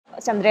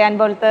ചന്ദ്രയാൻ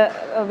പോലത്തെ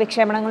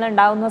വിക്ഷേപണങ്ങൾ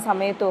ഉണ്ടാകുന്ന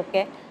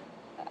സമയത്തുമൊക്കെ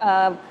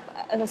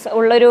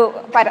ഉള്ളൊരു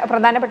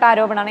പ്രധാനപ്പെട്ട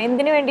ആരോപണമാണ്.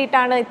 എന്തിനു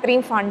വേണ്ടിയിട്ടാണ്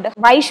ഇത്രയും fund?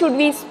 Why should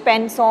we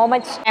spend so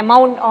much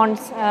amount on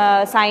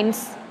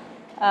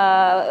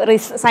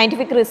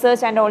scientific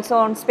research and also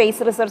on space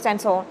research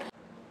and so on?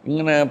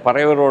 ഇങ്ങനെ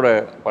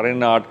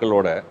പറയുന്ന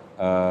ആൾക്കളോട്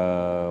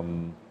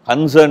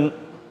കൺസേൺ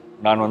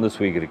ഞാൻ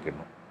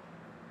സ്വീകരിക്കുന്നു.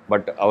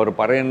 ബട്ട് അവർ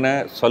പറയുന്ന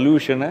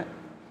സൊല്യൂഷനെ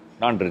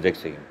ഞാൻ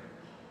റിജക്റ്റ് ചെയ്യുന്നു.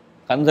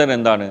 കൺസേൺ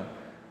എന്താണ്?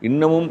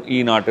 ഇന്നവും ഈ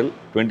നാട്ടിൽ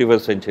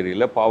 21st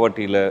സെഞ്ച്വറിയിൽ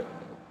പാവർട്ടിയിൽ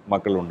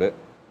മക്കളുണ്ട്.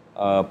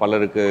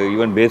 പലർക്ക്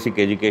ഈവൻ ബേസിക്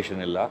എഡ്യൂക്കേഷൻ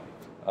ഇല്ല,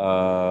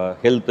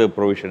 ഹെൽത്ത്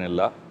പ്രൊവിഷൻ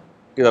ഇല്ല.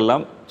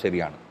 ഇതെല്ലാം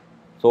ശരിയാണ്.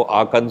 സോ ആ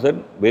കൺസേൺ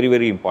വെരി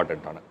വെരി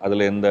ഇമ്പോർട്ടൻ്റ് ആണ്. അതിൽ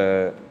എന്ത്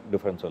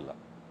ഡിഫറൻസും ഇല്ല.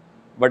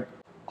 But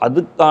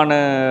അതുക്കാன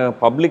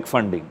public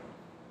funding,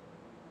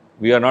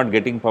 we are not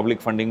getting public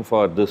funding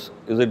for this.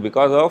 Is it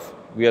because of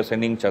we are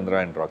sending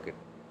Chandrayaan rocket?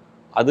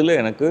 அதில்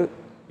எனக்கு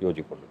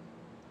யோசிப்புள்ளு.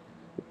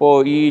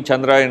 இப்போது ഈ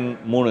ചന്ദ്രയാൻ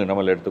 3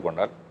 നമ്മൾ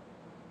എടുത്തുകൊണ്ടാൽ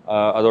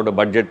അതോட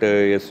ബഡ്ജറ്റ്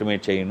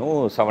എസ്റ്റിമേറ്റ് ചെയ്യുന്നു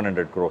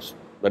 700 crores.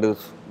 That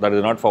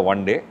is not for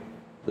one day.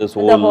 This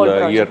whole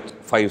year,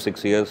 5-6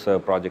 years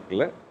project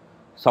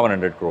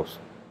 700 crores.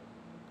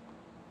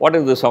 What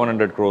is the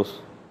 700 crores?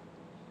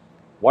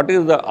 What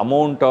is the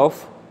amount of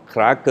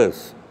crackers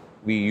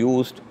we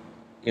used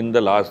in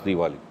the last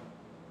Diwali?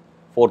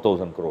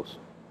 4,000 crores.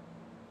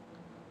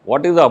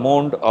 What is the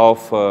amount of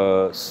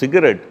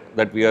cigarette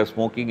that we are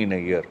smoking in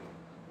a year?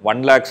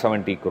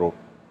 1,70,000 crore.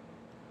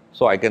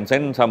 So I can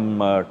send some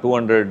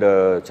 200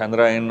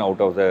 Chandrayaan out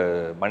of the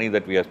money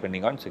that we are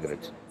spending on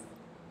cigarettes.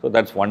 So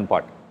that's one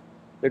part.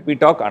 Let me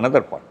talk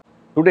another part.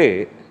 Today,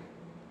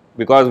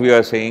 because we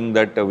are saying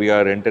that we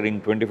are entering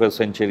 21st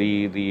century,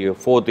 the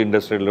 4th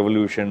industrial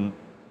revolution,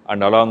 and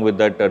along with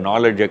that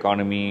knowledge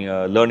economy,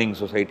 learning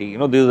society,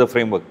 this is the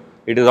framework.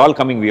 It is all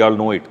coming, we all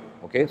know it.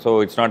 Okay, so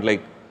it's not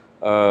like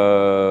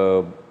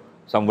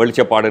some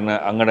வெளிச்சப்பாடுன்னு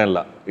அங்கனல்ல.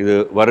 இது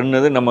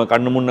வருന്നത് நம்ம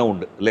கண்ணு முன்ன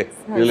உண்டு இல்ல.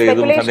 இதுல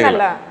எதுவும் சந்தேகம்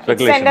இல்ல.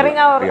 Speculation.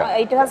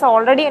 It has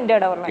already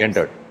entered our lives.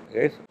 Entered.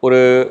 Yes. ஒரு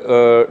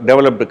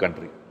developed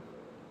country,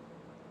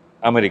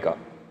 அமெரிக்கா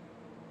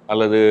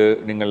அல்லது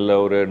நீங்கள்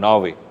ஒரு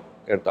நார்வே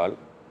எடுத்தால்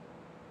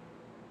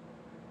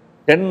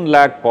 10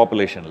 lakh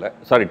populationல,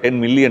 10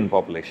 million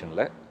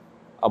populationல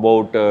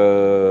about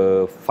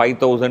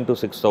 5,000 to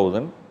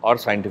 6,000 are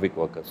scientific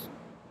workers.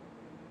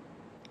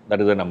 That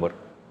is the number.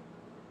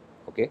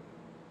 Okay.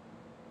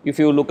 If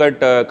you look at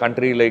a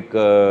country like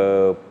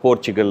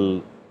Portugal,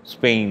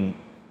 Spain,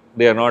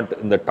 they are not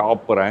in the top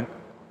rank,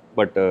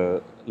 but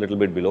little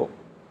bit below.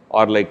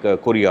 Or like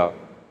Korea,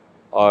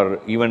 or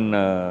even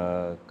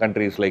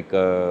countries like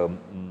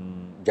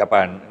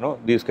Japan.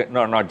 These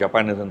not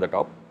Japan is in the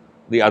top.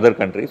 The other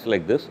countries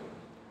like this,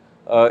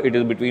 it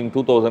is between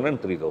 2,000 and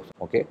 3,000.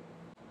 Okay.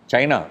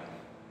 China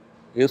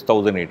is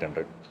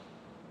 1,800.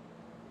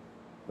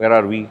 Where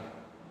are we?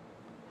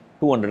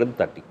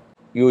 230.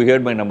 You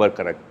heard my number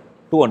correct.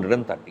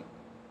 230.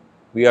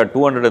 We are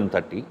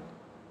 230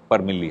 per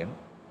million.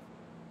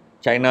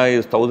 China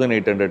is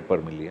 1,800 per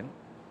million.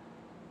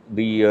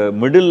 The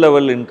middle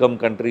level income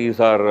countries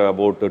are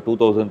about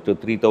 2,000 to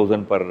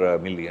 3,000 per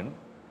million.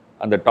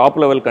 And the top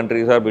level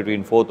countries are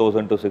between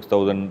 4,000 to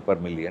 6,000 per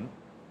million.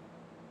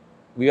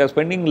 We are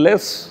spending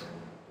less.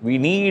 We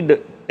need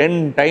 10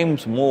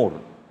 times more.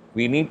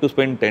 We need to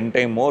spend 10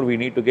 times more. We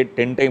need to get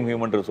 10 times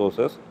human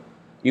resources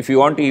if you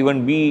want to even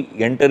be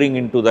entering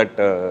into that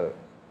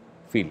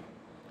field.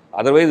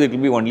 Otherwise, it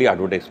will be only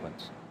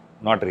advertisements,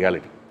 not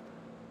reality.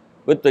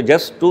 With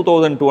just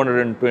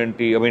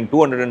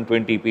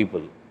 220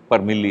 people per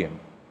million,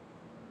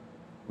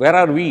 where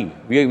are we?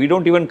 We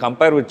don't even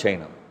compare with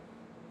China.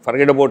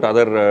 Forget about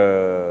other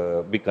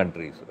big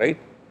countries, right?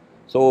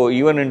 So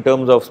even in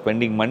terms of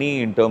spending money,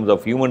 in terms of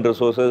human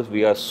resources,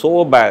 we are so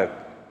bad.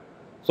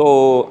 So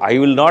I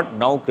will not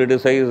now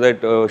criticize that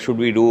should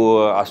we do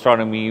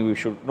astronomy, we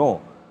should, no,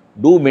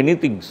 do many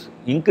things,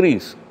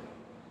 increase.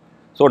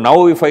 So now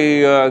if I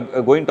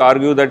going to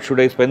argue that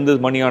should I spend this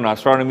money on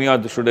astronomy or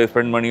should I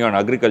spend money on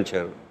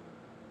agriculture,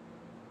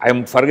 I am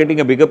forgetting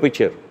a bigger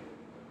picture.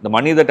 The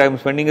money that I am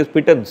spending is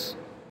pittance.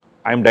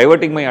 I am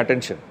diverting my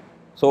attention.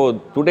 So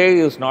today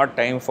is not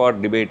time for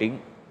debating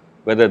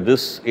whether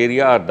this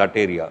area or that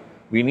area.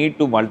 We need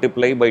to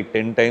multiply by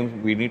 10 times,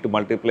 we need to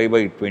multiply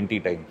by 20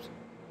 times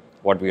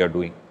what we are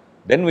doing.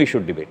 Then we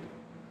should debate.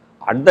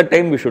 At that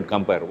time we should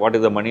compare what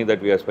is the money that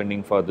we are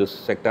spending for this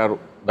sector,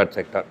 that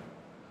sector.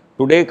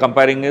 Today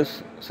comparing is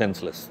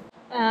senseless.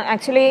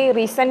 Actually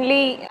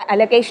recently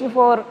allocation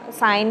for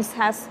science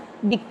has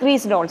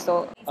decreased also.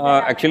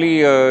 Actually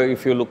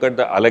if you look at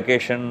the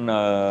allocation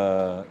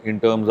in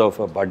terms of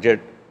a budget,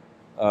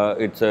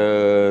 it's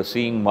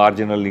seeing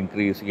marginal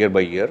increase year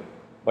by year.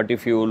 But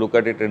if you look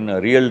at it in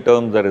real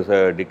terms, there is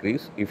a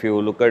decrease. If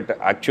you look at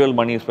actual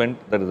money spent,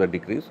 there is a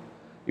decrease.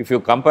 If you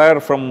compare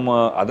from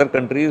other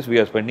countries, we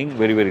are spending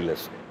very, very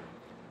less.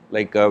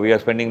 Like we are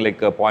spending like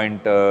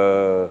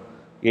 0.8,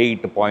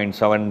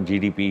 0.7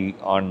 GDP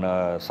on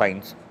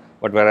science.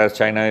 But whereas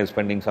China is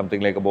spending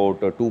something like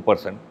about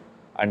 2%.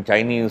 And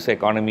Chinese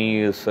economy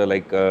is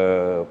like,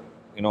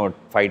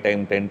 5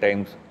 times, 10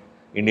 times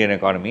Indian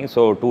economy.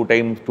 So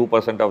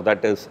 2% of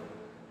that is,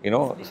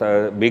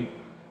 big.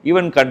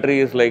 Even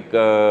countries like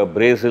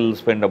Brazil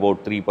spend about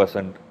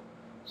 3%.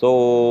 So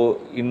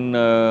in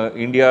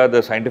India,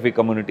 the scientific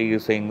community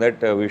is saying that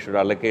we should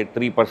allocate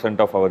 3%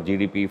 of our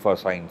GDP for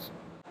science.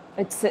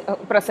 It's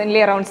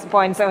presently around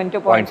 0.7 to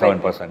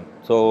 0.5%.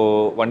 So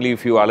only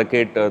if you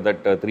allocate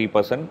that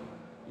 3%,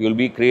 you will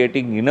be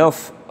creating enough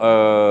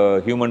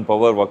human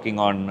power working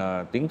on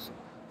things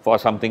for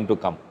something to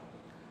come.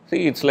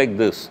 See, it's like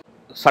this.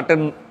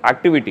 Certain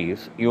activities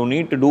you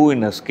need to do in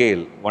a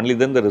scale, only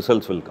then the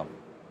results will come.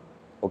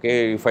 Okay,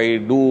 if I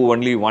do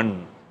only one,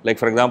 like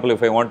for example,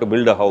 if I want to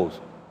build a house,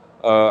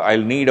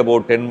 I'll need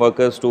about 10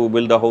 workers to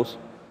build the house.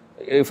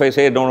 If I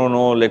say,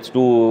 no, let's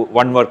do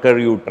one worker,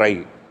 you try,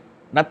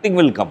 nothing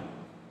will come,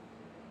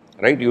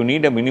 right? You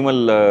need a minimal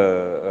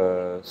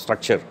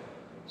structure.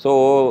 So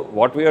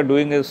what we are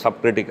doing is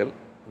subcritical.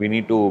 We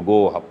need to go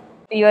up.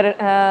 Your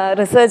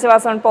research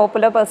was on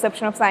popular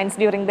perception of science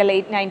during the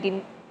late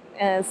 19th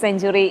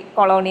century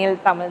colonial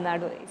Tamil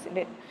Nadu, isn't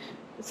it?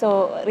 So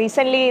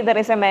recently there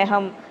is a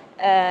mayhem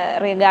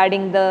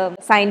regarding the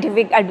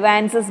scientific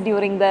advances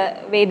during the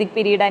Vedic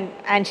period and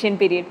ancient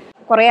period.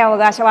 കുറേ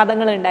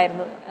അവകാശവാദങ്ങൾ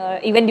ഉണ്ടായിരുന്നു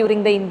even during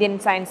the Indian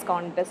science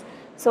contest.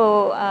 So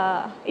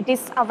it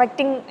is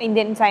affecting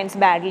Indian science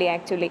badly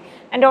actually,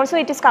 and also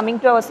it is coming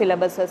to our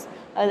syllabuses.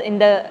 In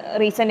the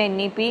recent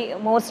NEP,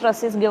 more stress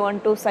is given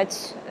to such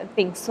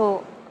things. So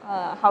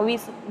how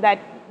is that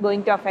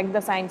going to affect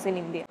the science in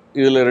India?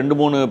 ഇതിൽ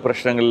 2-3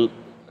 പ്രശ്നങ്ങൾ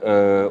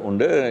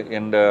ഉണ്ട്.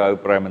 എൻ്റെ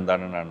അഭിപ്രായം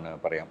എന്താണെന്ന് ഞാൻ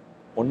പറയാം.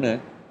 ഒന്ന്,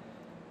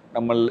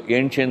 നമ്മൾ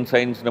ഏൻഷ്യൻ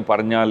സയൻസിന്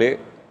പറഞ്ഞാലേ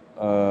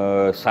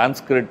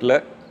സാൻസ്ക്രിറ്റിൽ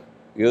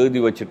എഴുതി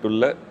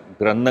വച്ചിട്ടുള്ള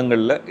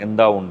ഗ്രന്ഥങ്ങളിൽ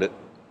എന്താ ഉണ്ട്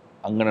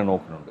അങ്ങനെ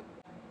നോക്കുന്നുണ്ട്.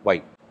 Why?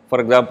 For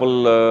example,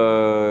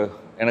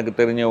 எனக்கு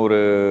தெரிஞ்ச ஒரு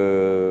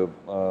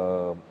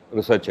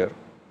ரிசர்ச்சர்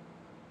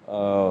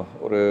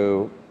ஒரு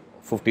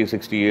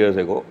 50-60 years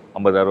ago,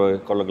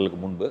 50-60 கொள்ளங்களுக்கு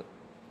முன்பு,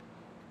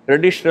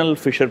 traditional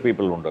Fisher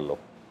people உண்டല്ലോ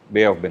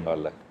bay of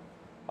பெங்காலில்,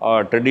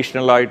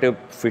 ட்ரெடிஷ்னல் ஆகிட்டு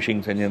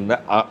ஃபிஷிங் செஞ்சிருந்த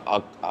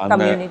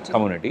அந்த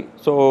கம்யூனிட்டி.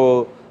 ஸோ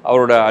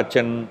அவரோட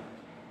அச்சன்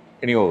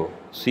இனியோ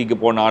சீக்கு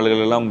போன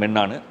ஆளுகள் எல்லாம்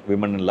மென்னானு,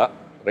 விமன் இல்லை,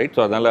 ரைட்?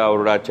 ஸோ அதனால்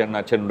அவரோட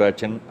அச்சனோட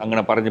அச்சன்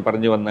അങ്ങനെ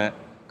പറഞ്ഞു വന്ന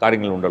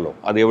കാര്യങ്ങൾ ഉണ്ടല്ലോ,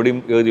 അത് എവിടെയും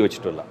എഴുതി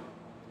വെച്ചിട്ടില്ല.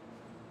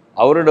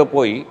 അവരുടെ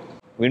പോയി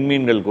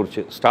വിൺമീനുകൾ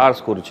കുറിച്ച്,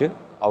 സ്റ്റാർസ് കുറിച്ച്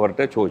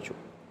അവരുടെ ചോദിച്ചു.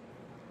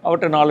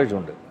 അവരുടെ നോളജ്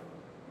ഉണ്ട്.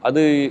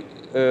 അത്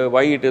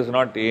why it is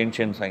not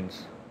ancient science,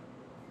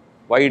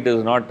 why it is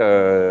not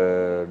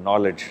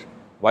knowledge,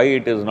 why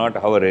it is not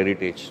our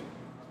heritage?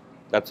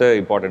 That's an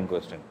important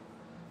question.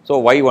 So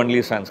why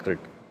only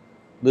Sanskrit?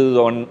 This is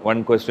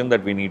one question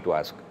that we need to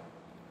ask.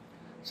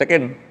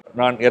 Second,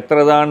 நான்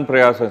எத்தனைதான்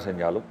பிரயாசம்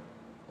செஞ்சாலும்,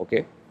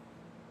 okay,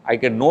 I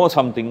can know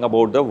something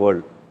about the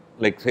world,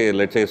 like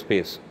let's say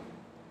space.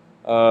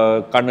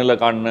 கண்ணில்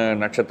காண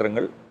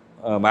நட்சத்திரங்கள்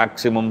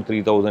maximum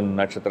 3000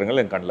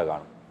 நட்சத்திரங்கள் என் கண்ணில்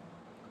காணும்.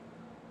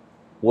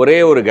 ஒரே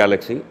ஒரு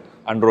கேலக்ஸி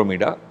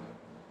அண்ட்ரோமீடா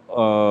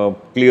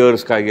கிளியர்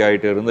ஸ்கை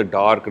ஆகிட்டு இருந்து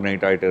டார்க்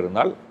நைட் ஆகிட்டு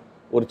இருந்தால்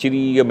ஒரு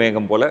சிறிய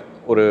மேகம் போல்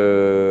ஒரு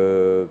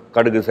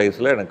கடுகு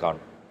சைஸில் எனக்கு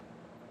காணும்.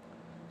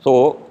 ஸோ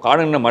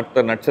காணுன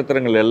மற்ற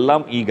நட்சத்திரங்கள்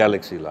எல்லாம்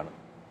கேலக்ஸியிலான.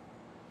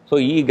 ஸோ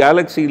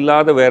கேலக்ஸி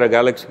இல்லாத வேறு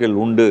கேலக்ஸிகள்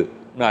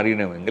உண்டுன்னு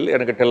அறியணுவெങ്കിൽ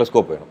எனக்கு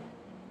டெலஸ்கோப் வேணும்.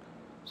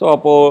 ஸோ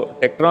அப்போது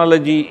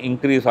டெக்னாலஜி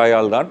இன்க்ரீஸ்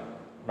ஆயால்தான்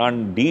நான்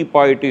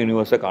டீப்பாயிட்டு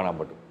யூனிவர்ஸை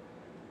காணப்படும்.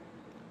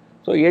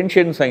 ஸோ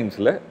ஏன்ஷியன்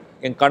சயின்ஸில்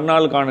என்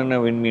கண்ணால் காணுன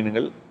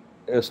விண்மீன்கள்,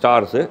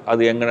 ஸ்டார்ஸு,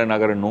 அது எங்கே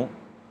நகரணும்,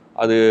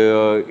 அது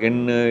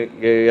என்ன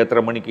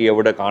எத்தனை மணிக்கு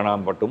எവിടെ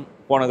காணாமட்டும்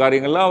போன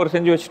காரியங்கள்லாம் அவர்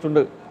செஞ்சு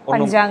வச்சுட்டு,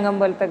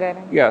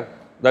 யா,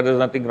 that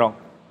is nothing wrong,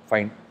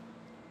 fine.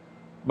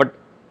 But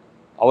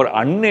அவர்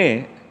அன்னே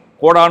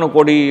கோடானு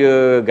கோடி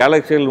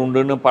கேலக்சிகள்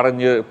உண்டுன்னு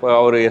പറഞ്ഞ്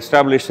அவர்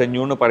எஸ்டாப்ளிஷ்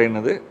செஞ்சுன்னு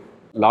പറയുന്നത്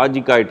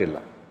லாஜிக்காயிட்டிಲ್ಲ.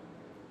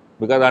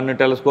 பிகாஸ் அன்னு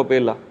டெலஸ்கோப்பே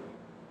இல்லை.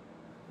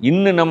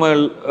 இன்னும் நம்ம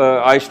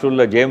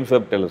ஆயிச்சுள்ள ஜேம்ஸ்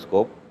வெப்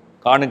டெலஸ்கோப்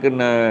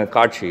காணுக்குன்ன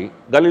காட்சி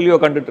கலீலியோ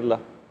கண்டுட்டில்ல.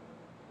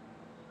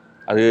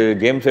 அது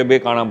ஜேம்ஸ் வெப்பே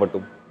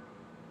காணாமட்டும்,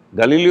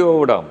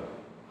 கலீலியோவோட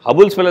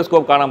ஹபிள்ஸ்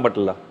டெலஸ்கோப்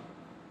காணாமட்டில்ல.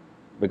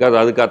 பிகாஸ்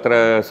அதுக்கு அத்தனை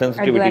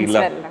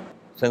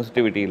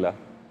சென்சிட்டிவிட்டி இல்லை.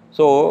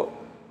 So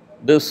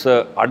this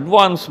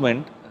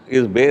advancement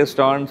is based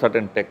on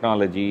certain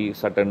technology,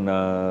 certain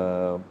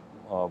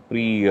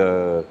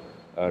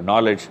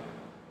knowledge.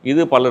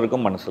 இது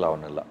பலருக்கும்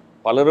மனசிலாவனில்லை.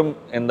 பலரும்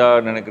எந்த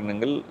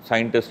நினைக்கிறீங்கள்,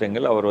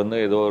 சயின்டிஸ்ட்டுங்கள் அவர்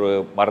ஏதோ ஒரு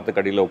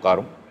மரத்துக்கடியில்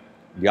உட்காரும்,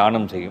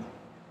 தியானம் செய்யும்,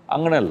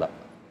 അങ്ങനെ இல்லை.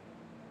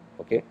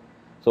 ஓகே,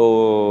 ஸோ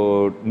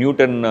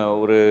நியூட்டன்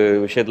ஒரு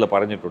விஷயத்தில்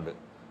പറഞ്ഞിട്ടുണ്ട്,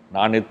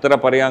 நான் இத்தனை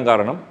പറയാൻ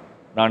കാരണം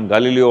நான்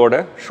கலீலியோட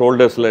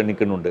ஷோல்டர்ஸில்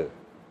நிற்கணுண்டு.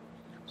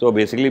 ஸோ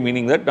பேசிக்கலி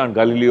மீனிங் தட் நான்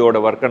கலீலியோட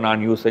ஒர்க்கை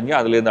நான் யூஸ் செஞ்சு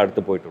அதுலேருந்து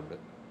அடுத்து போயிட்டுண்டு.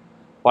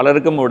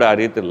 பலருக்கும் இவட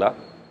அறியத்தில்ல.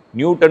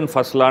 நியூட்டன்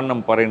ஃபர்ஸ்ட்லான்னு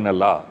நம்ம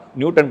പറയുന്നല്ല,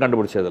 நியூட்டன்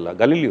கண்டுபிடிச்சதில்ல,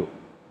 கலீலியோ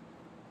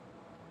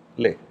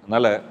இல்லை.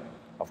 அதனால்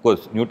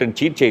அஃப்கோர்ஸ் நியூட்டன்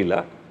சீட் செய்யல,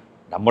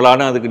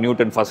 நம்மளான அதுக்கு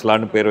நியூட்டன்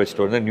ஃபர்ஸ்ட்லான்னு பேர்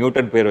வச்சுட்டு வந்து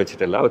நியூட்டன் பேர்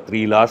வச்சுட்டில்ல, அவர்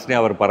 3 லாஸ்னே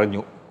அவர்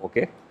പറഞ്ഞു.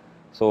 Okay,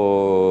 so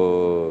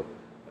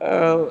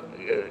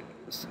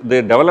the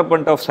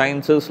development of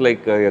science is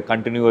like a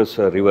continuous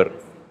river,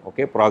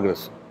 okay,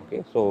 progress,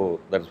 okay, so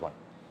that's one.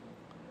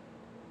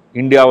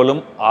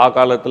 இந்தியாவிலும்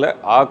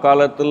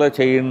காலத்தில்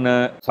செய்ய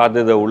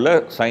சாத்தியதை உள்ள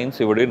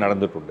சயின்ஸ் இப்படி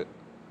நடந்துட்டுண்டு,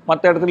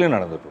 மற்ற இடத்துலையும்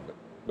நடந்துட்டுண்டு.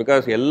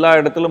 பிகாஸ் எல்லா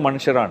இடத்துலும்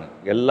மனுஷரானு,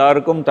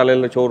 எல்லாருக்கும்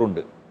தலையில் சோறு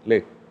உண்டு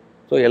இல்லை.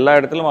 ஸோ எல்லா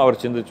இடத்துலும்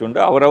அவர்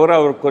சிந்திச்சுண்டு,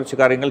 அவர் குறைச்சி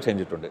காரியங்கள்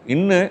செஞ்சுட்டுண்டு.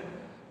 இன்னும்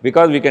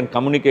because we can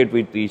communicate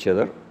with each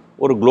other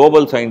ஒரு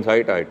குளோபல் சயின்ஸ்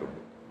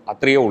ஆகிட்டுண்டு.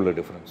 அத்தையே உள்ள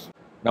டிஃப்ரென்ஸ்.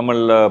 நம்ம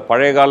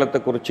பழைய காலத்தை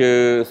குறித்து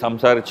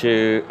சம்சாரித்து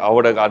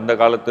அந்த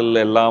காலத்தில்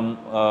எல்லாம்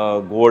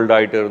கோல்டு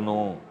ஆகிட்டு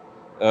இருந்தோம்,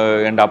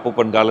 என்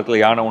அப்பப்பன்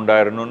காலத்தில் யானை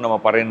உண்டாயிருணும்னு நம்ம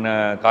പറയുന്ന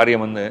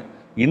காரியம் வந்து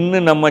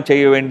இன்னும் நம்ம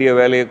செய்ய வேண்டிய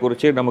வேலையை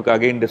குறித்து நமக்கு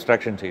அகைன்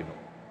டிஸ்ட்ராக்ஷன் செய்யணும்.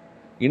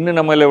 இன்னும்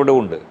நம்மளை விட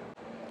உண்டு.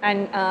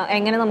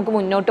 എങ്ങനെ നമുക്ക്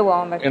മുന്നോട്ട്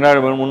പോകാൻ പറ്റും? എന്നാൽ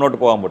മുന്നോട്ട്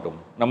പോകാൻ പറ്റും.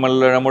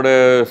 നമ്മുടെ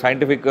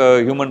scientific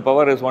human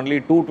power is only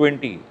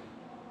 220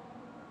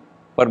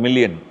 per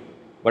million,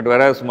 but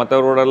വെറാസ്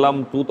മറ്റവരോടെല്ലാം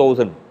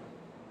 2000.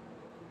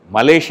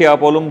 Malaysia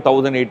പോലും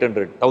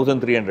 1800,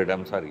 1300, ഐ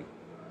എം സോറി.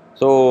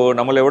 ஸோ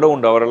நம்மளை விட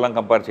உண்டு அவரெல்லாம்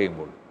கம்பேர்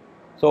செய்யும்போது.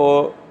 ஸோ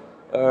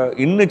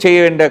இன்னும் செய்ய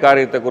வேண்டிய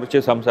காரியத்தை குறித்து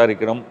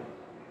சம்சாரிக்கணும்.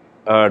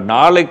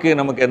 நாளைக்கு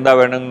நமக்கு எந்த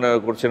வேணுங்கிற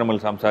குறித்து நம்ம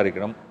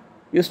சம்சாரிக்கணும்.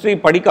 ஹிஸ்ட்ரி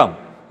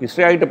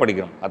ஹிஸ்ட்ரி ஆகிட்டு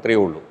படிக்கணும், அத்தையே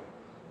உள்ளு.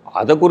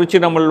 அதை குறித்து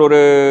நம்ம ஒரு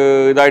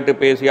இதாகிட்டு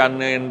பேசி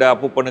இந்த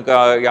அப்பப்பனுக்கு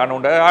யானை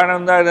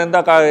உண்டா,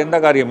 எந்த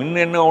காரியம்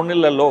இன்னும் என்ன ஒன்றும்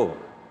இல்லைல்லோ,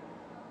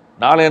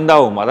 நாளை எந்த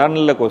ஆகும்,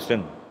 அதான் இல்லை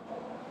question.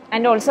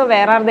 And also,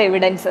 where are the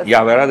evidences?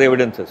 Yeah, where are the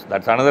evidences?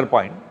 That's another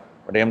point.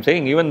 But I am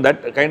saying even that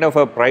kind of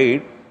a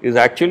pride is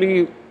actually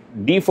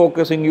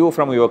defocusing you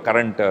from your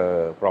current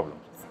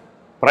problems.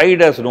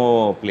 Pride has no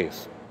place.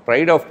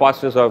 Pride of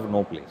past is of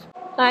no place.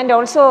 And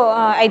also,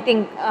 I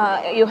think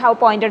you have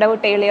pointed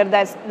out earlier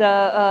that the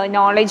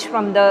knowledge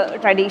from the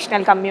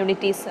traditional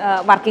communities,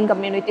 working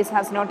communities,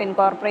 has not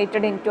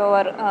incorporated into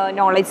our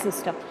knowledge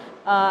system.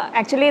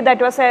 Actually, that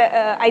was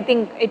I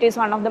think it is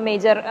one of the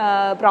major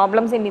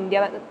problems in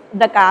India,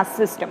 the caste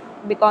system,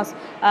 because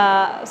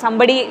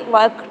somebody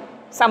worked,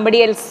 somebody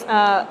else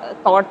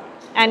thought,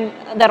 and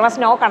there was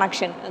no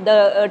connection. The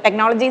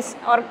technologies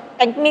or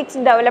techniques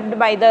developed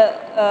by the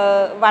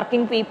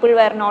working people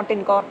were not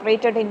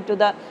incorporated into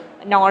the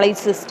knowledge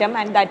system,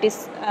 and that is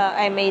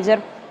a major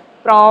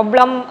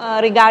problem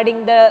regarding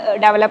the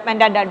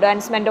development and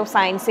advancement of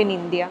science in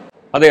India.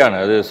 അതെയാണ്,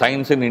 അത്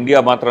science in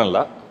India മാത്രമല്ല,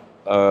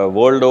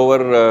 world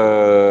over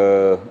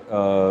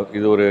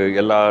ഇതൊരു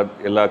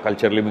എല്ലാ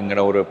കൾച്ചറിലും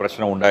ഇങ്ങനെ ഒരു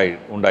പ്രശ്നം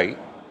ഉണ്ടായി.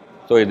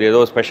 So இது ஏதோ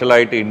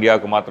ஸ்பெஷலாகிட்டு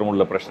இந்தியாவுக்கு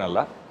மாத்திரமுள்ள பிரச்சனை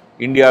இல்லை.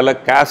 இந்தியாவில்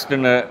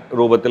காஸ்ட்னு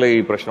ரூபத்தில்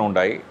பிரச்சனை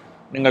உண்டாயி.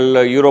 நீங்கள்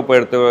யூரோப்பை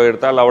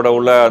எடுத்தால் അവിടെ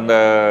உள்ள அந்த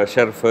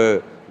ஷெர்ஃபு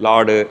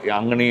லார்டு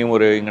அங்கேயும்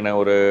இங்கே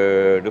ஒரு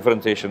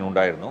டிஃப்ரென்சியேஷன்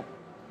உண்டாയിരുന്നു.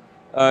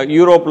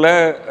 യൂറോപ്പിൽ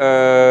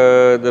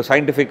the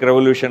scientific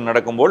revolution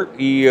നടക്കുമ്പോൾ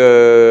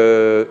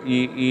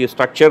ഈ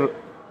സ്ട്രക്ചർ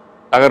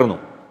തകർന്നു.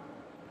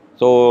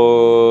 ஸோ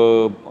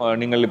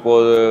நீங்கள்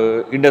இப்போது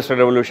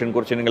இண்டஸ்ட்ரியல் ரெவல்யூஷன்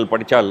குறித்து நீங்கள்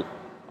படித்தால்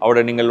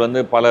അവിടെ நீங்கள் வந்து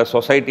பல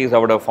சொசைட்டிஸ்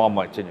അവിടെ ஃபார்ம்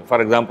ஆச்சு.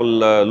 For example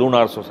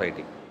lunar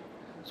society.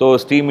 So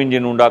steam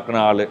engine உண்டாக்குன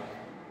ஆள்,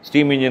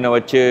 ஸ்டீம் இன்ஜினை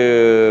வச்சு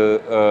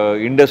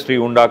இண்டஸ்ட்ரி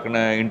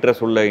உண்டாக்குன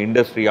இன்ட்ரெஸ்ட் உள்ள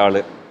இண்டஸ்ட்ரி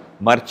ஆள்,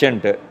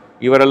 மர்ச்சன்ட்டு,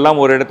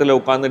 இவரெல்லாம் ஒரு இடத்துல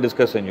உட்காந்து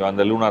டிஸ்கஸ் செஞ்சோம்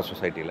அந்த லூனார்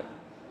சொசைட்டியில்.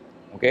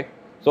 Okay,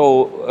 so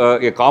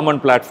a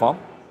common platform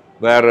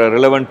where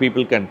relevant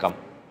people can come.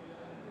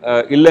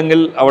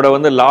 இல்லைங்கில் അവിടെ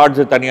வந்து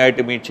லார்ட்ஸ்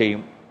தனியாயிட்டு மீட்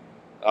செய்யும்,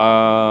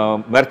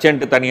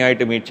 மெர்ச்சன்ட்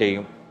தனியாயிட்டு மீட்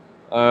செய்யும்.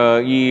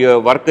 ഈ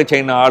വർക്ക്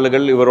ചെയ്യുന്ന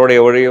ആളുകൾ ഇവരോട്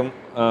എവിടെയും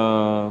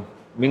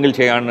മിങ്കിൾ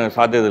ചെയ്യാൻ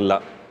സാധ്യതയില്ല.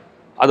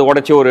 അത്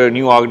ഉടച്ച് ഒരു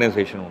ന്യൂ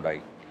ഓർഗനൈസേഷൻ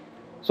ഉണ്ടായി.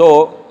 ஸோ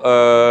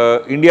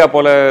இந்தியா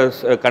போல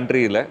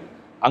கண்ட்ரியில்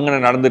அங்கே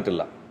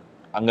நடந்துட்டில்ல.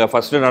 அங்கே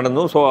ஃபஸ்ட்டு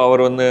நடந்தும். ஸோ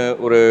அவர் வந்து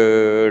ஒரு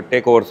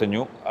டேக் ஓவர்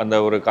செஞ்சும்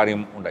அந்த ஒரு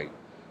காரியம் உண்டாയി.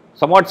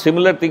 somewhat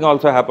similar thing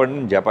also happened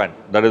in Japan.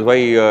 That is why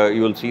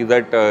you will see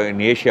that in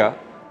Asia,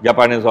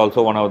 Japan is also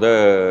one of the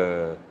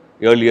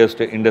earliest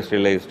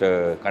industrialized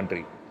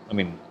country. I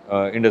mean,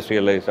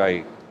 industrialized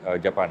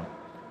Japan.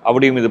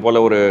 அப்படியும் இது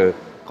போல் ஒரு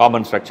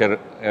common structure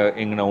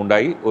இங்கே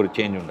உண்டாகி ஒரு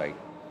change உண்டாகி.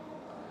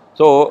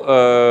 So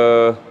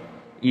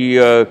ഈ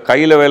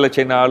கையில் வேலை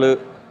செய்யன ஆள்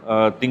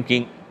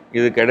திங்கிங்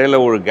இதுக்கு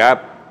இடையில் ஒரு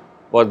gap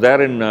was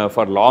there in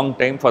for long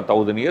time, for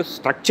 1000 years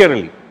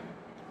structurally.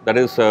 That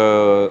is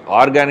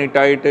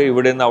ஆர்கானிட்டாயிட்டு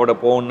இവിടെന്ന് അവിടെ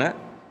പോകുന്ന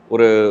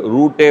ஒரு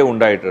ரூட்டே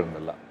உண்டாயிட்டு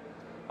இருந்திല്ല.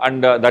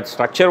 And that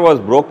structure was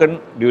broken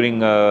during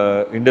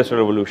industrial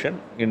revolution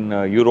in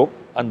Europe,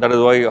 and that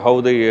is why how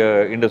the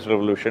industrial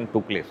revolution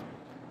took place,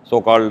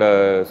 so called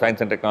science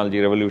and technology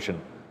revolution.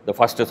 The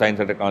first science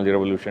and technology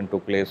revolution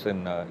took place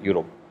in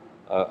Europe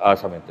ആ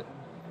സമയത്ത്.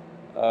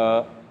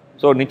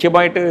 So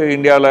நிச்சயமாயிட்டு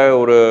இந்தியாவில்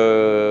ஒரு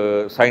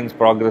science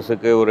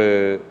ப்ராக்ரஸுக்கு ஒரு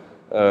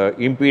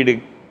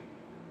இம்பீடிங்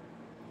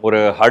ஒரு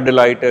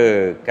ஹர்டிலாயிட்டு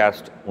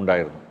cost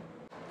உண்டாയിരുന്നു.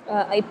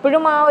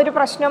 ഇപ്പോഴും ആ ഒരു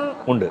പ്രശ്നം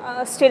ഉണ്ട്,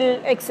 സ്റ്റിൽ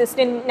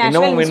എക്സിസ്റ്റ് ഇൻ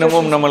നാഷണൽ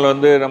இன்னமும் நம்ம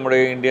வந்து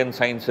நம்முடைய இந்தியன்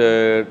சயின்ஸை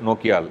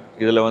நோக்கியால்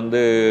இதில்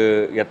வந்து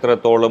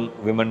எത്രത്തോളം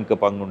விமனுக்கு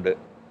பங்குண்டு,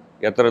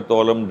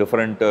 எത്രത്തോളം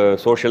டிஃப்ரெண்ட்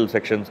சோஷியல்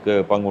செக்ஷன்ஸ்க்கு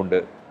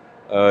பங்குண்டு,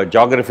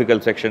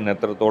 ஜாகிரபிக்கல் செக்ஷன்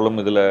எത്രത്തോളം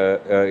இதில்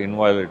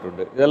இன்வால்வ்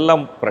ஆகிட்டு,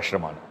 இதெல்லாம்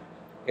பிரச்சனമാണ്.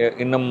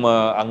 இன்னும்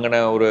അങ്ങനെ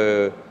ഒരു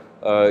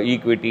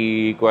ഈക്വിറ്റി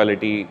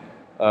ഈക്വാലിറ്റി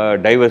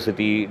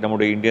ഡൈവേഴ്സിറ്റി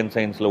നമ്മുടെ ഇന്ത്യൻ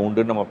സയൻസിൽ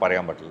ഉണ്ടെന്ന് നമ്മൾ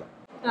പറയാൻ പറ്റില്ല.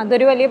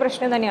 അതൊരു വലിയ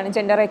പ്രശ്നം തന്നെയാണ്,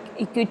 gender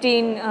equity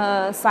in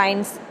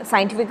science,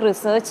 scientific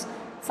research,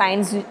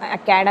 science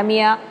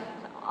academia,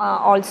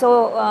 also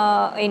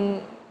in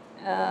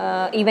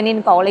even in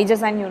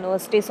colleges and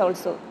universities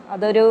also.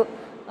 അതൊരു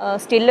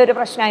സ്റ്റിൽ ഒരു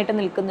പ്രശ്നമായിട്ട്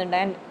നിൽക്കുന്നുണ്ട്.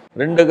 ആൻഡ്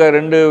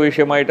രണ്ട്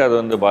വിഷയമായിട്ട്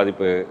അത്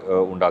ബാധിപ്പ്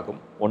ഉണ്ടാക്കും.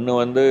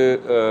 ഒന്ന്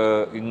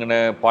ഇങ്ങനെ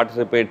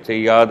പാർട്ടിസിപ്പേറ്റ്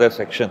ചെയ്യാതെ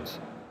സെക്ഷൻസ്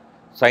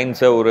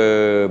സയൻസ് ഒരു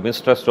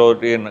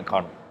മിസ്ട്രസ്റ്റോറി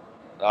കാണും,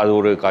 അത്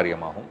ഒരു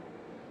കാര്യമാകും.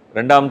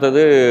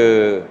 രണ്ടാമത്തത്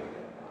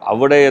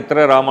അവിടെ എത്ര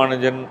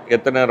രാമാനുജൻ,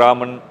 എത്ര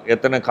രാമൻ,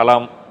 എത്ര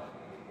കലാം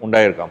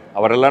ഉണ്ടായിരിക്കാം,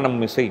 അവരെല്ലാം നമ്മൾ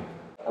മിസ് ചെയ്യും.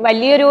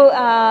 വലിയൊരു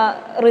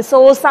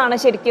റിസോഴ്സാണ്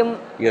ശരിക്കും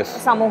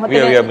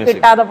സമൂഹത്തിന്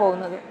കിട്ടാതെ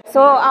പോകുന്നത്.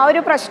 സോ ആ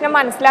ഒരു പ്രശ്നം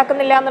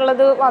മനസ്സിലാക്കുന്നില്ല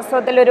എന്നുള്ളത്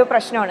വാസ്തവത്തിൽ ഒരു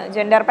പ്രശ്നമാണ്.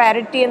 ജെൻഡർ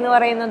പാരിറ്റി എന്ന്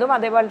പറയുന്നതും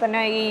അതേപോലെ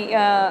തന്നെ ഈ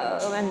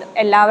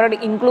എല്ലാവരുടെ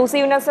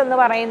ഇൻക്ലൂസീവ്നെസ് എന്ന്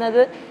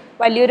പറയുന്നത്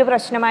വലിയൊരു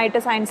പ്രശ്നമായിട്ട്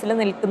സയൻസിൽ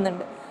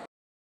നിൽക്കുന്നുണ്ട്.